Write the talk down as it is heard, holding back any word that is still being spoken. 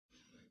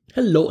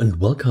Hello and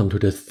welcome to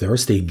the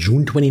Thursday,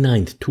 June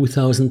 29th,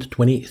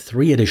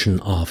 2023 edition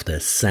of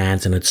the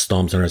SANS and its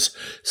Storm Center's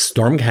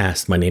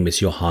Stormcast. My name is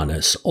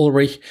Johannes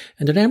Ulrich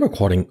and today I'm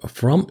recording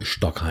from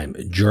Stockholm,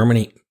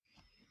 Germany.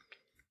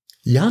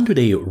 Jan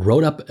today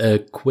wrote up a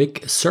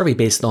quick survey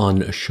based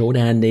on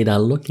Shodan data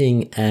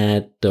looking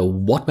at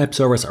what web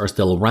servers are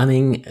still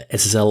running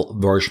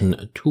SSL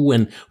version 2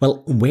 and,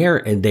 well,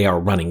 where they are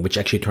running, which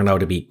actually turned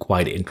out to be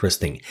quite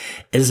interesting.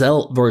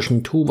 SSL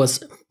version 2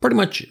 was pretty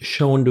much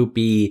shown to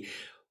be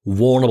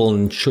vulnerable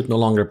and should no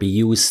longer be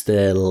used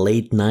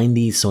late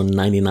 90s, so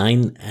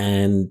 99,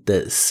 and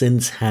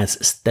since has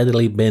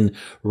steadily been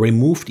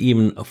removed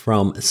even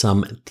from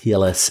some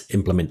TLS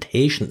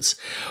implementations.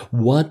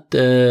 What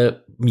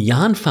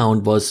Jan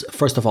found was,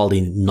 first of all,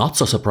 the not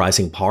so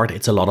surprising part.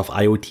 It's a lot of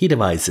IoT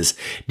devices.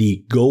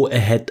 The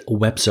go-ahead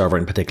web server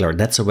in particular.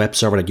 That's a web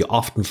server that you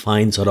often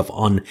find sort of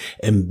on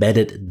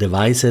embedded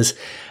devices.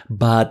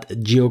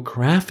 But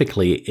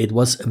geographically, it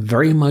was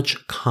very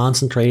much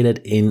concentrated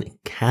in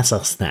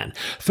Kazakhstan.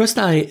 First,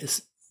 I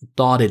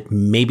thought it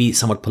may be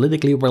somewhat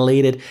politically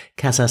related.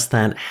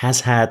 Kazkhastan has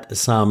had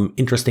some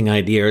interesting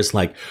ideas,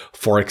 like,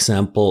 for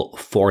example,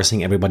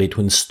 forcing everybody to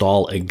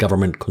install a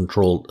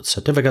government-controlled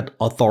certificate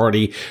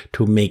authority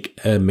to make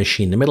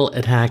machine-in-the-middle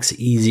attacks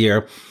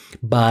easier.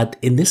 But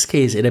in this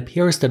case, it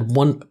appears that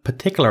one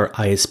particular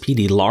ISP,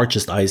 the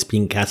largest ISP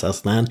in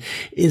Kazakhstan,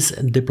 is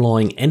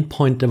deploying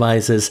endpoint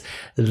devices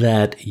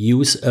that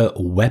use a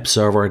web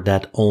server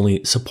that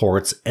only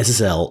supports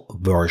SSL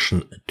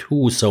version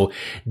 2. So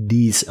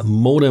these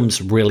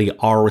modems really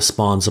are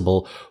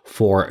responsible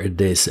for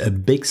this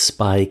big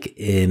spike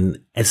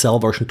in SSL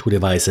version 2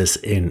 devices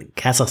in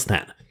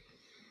Kazakhstan.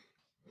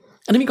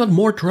 And then we got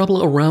more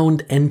trouble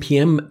around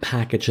NPM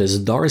packages.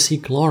 Darcy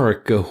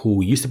Clark,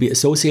 who used to be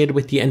associated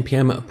with the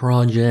NPM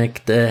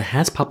project,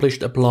 has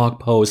published a blog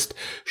post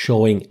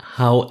showing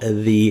how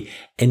the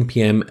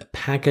NPM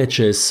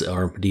packages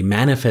or the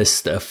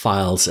manifest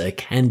files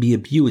can be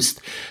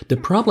abused. The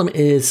problem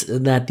is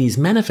that these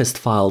manifest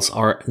files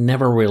are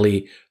never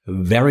really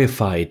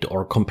verified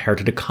or compared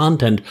to the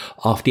content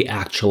of the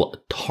actual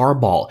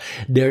tarball.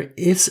 There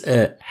is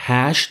a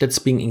hash that's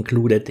being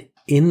included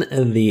in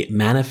the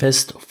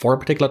manifest for a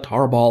particular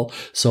tarball,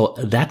 so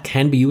that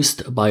can be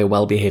used by a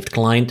well-behaved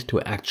client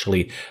to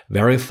actually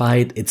verify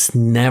it. It's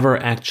never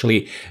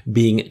actually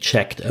being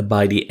checked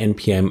by the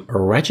NPM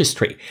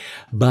registry.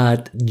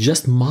 But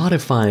just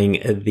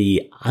modifying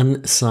the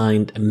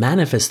unsigned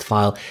manifest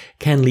file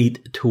can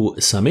lead to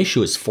some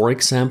issues. For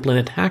example, an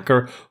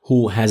attacker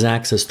who has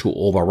access to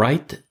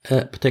overwrite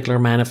a particular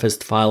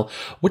manifest file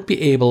would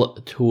be able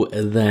to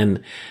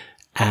then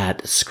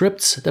add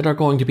scripts that are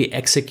going to be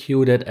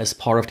executed as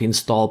part of the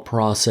install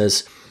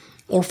process,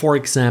 or for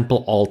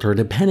example, alter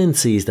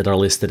dependencies that are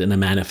listed in a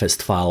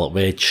manifest file,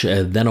 which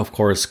then of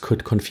course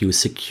could confuse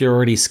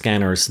security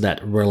scanners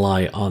that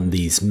rely on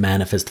these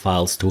manifest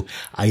files to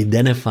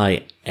identify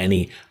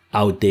any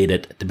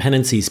outdated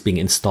dependencies being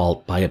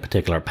installed by a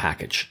particular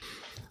package.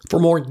 For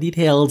more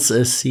details,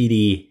 see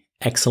the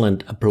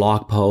excellent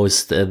blog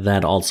post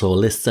that also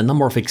lists a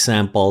number of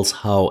examples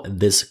how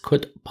this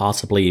could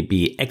possibly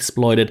be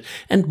exploited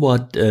and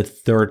what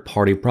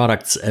third-party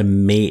products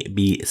may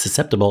be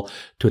susceptible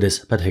to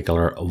this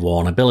particular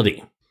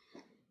vulnerability.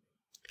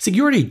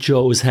 Security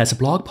Joe's has a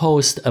blog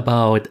post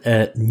about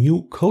a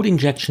new code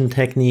injection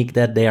technique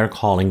that they are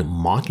calling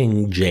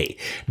Mockingjay.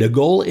 The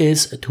goal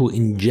is to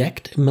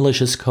inject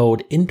malicious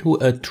code into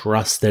a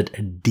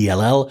trusted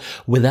DLL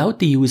without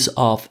the use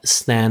of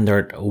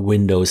standard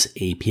Windows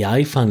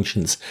API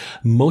functions.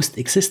 Most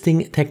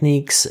existing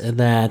techniques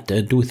that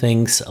do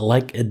things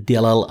like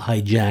DLL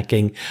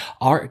hijacking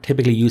are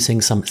typically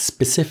using some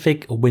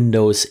specific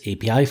Windows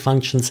API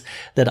functions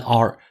that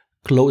are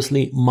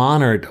closely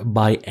monitored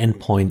by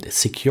endpoint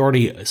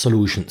security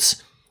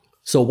solutions.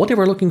 So what they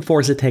were looking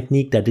for is a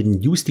technique that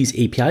didn't use these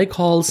API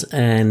calls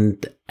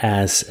and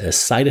as a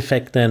side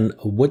effect then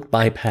would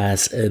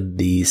bypass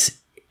these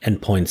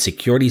endpoint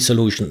security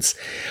solutions.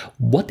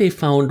 What they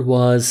found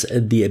was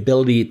the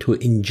ability to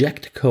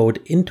inject code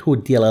into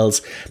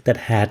DLLs that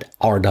had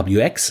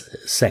RWX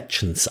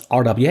sections.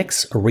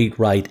 RWX, read,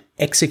 write,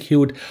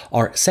 execute,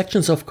 are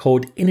sections of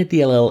code in a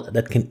DLL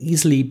that can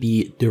easily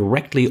be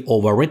directly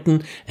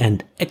overwritten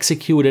and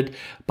executed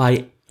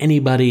by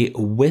anybody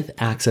with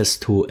access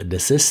to the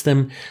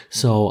system.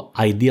 So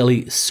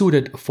ideally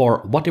suited for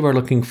what they were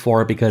looking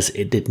for because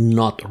it did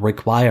not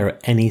require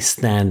any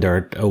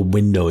standard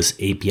Windows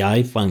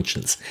API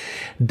functions.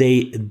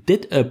 They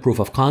did a proof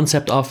of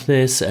concept of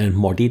this, and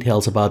more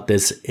details about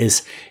this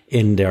is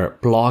in their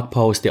blog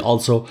post. They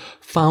also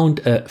found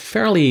a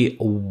fairly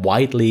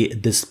widely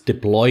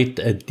deployed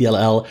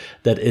DLL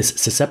that is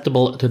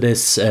susceptible to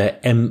this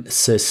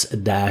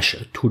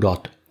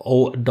MSys-2.0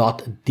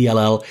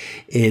 O.DLL.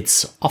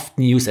 It's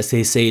often used, as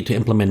they say, to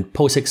implement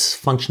POSIX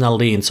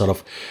functionality in sort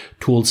of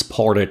tools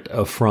ported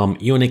from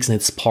Unix, and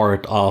it's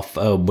part of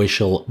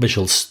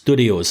Visual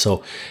Studio,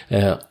 so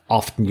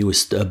often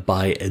used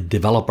by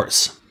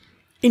developers.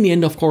 In the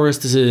end, of course,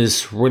 this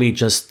is really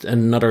just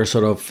another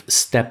sort of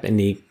step in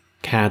the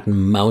cat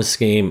and mouse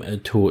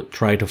game to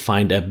try to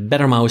find a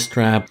better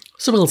mousetrap.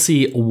 So we'll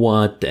see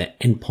what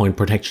endpoint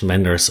protection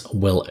vendors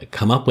will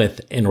come up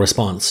with in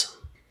response.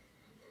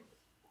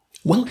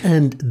 Well,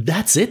 and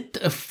that's it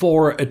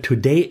for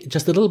today.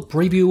 Just a little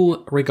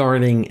preview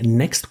regarding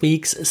next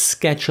week's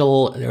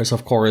schedule. There's,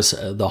 of course,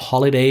 the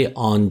holiday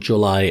on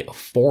July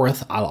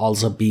 4th. I'll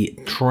also be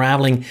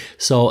traveling,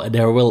 so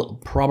there will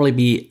probably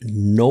be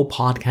no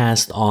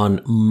podcast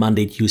on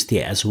Monday,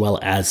 Tuesday, as well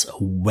as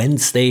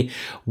Wednesday,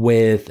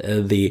 with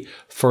the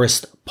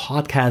first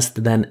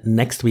podcast then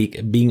next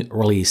week being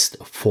released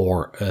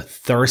for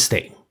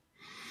Thursday.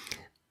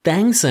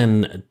 Thanks,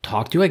 and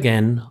talk to you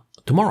again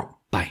tomorrow.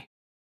 Bye.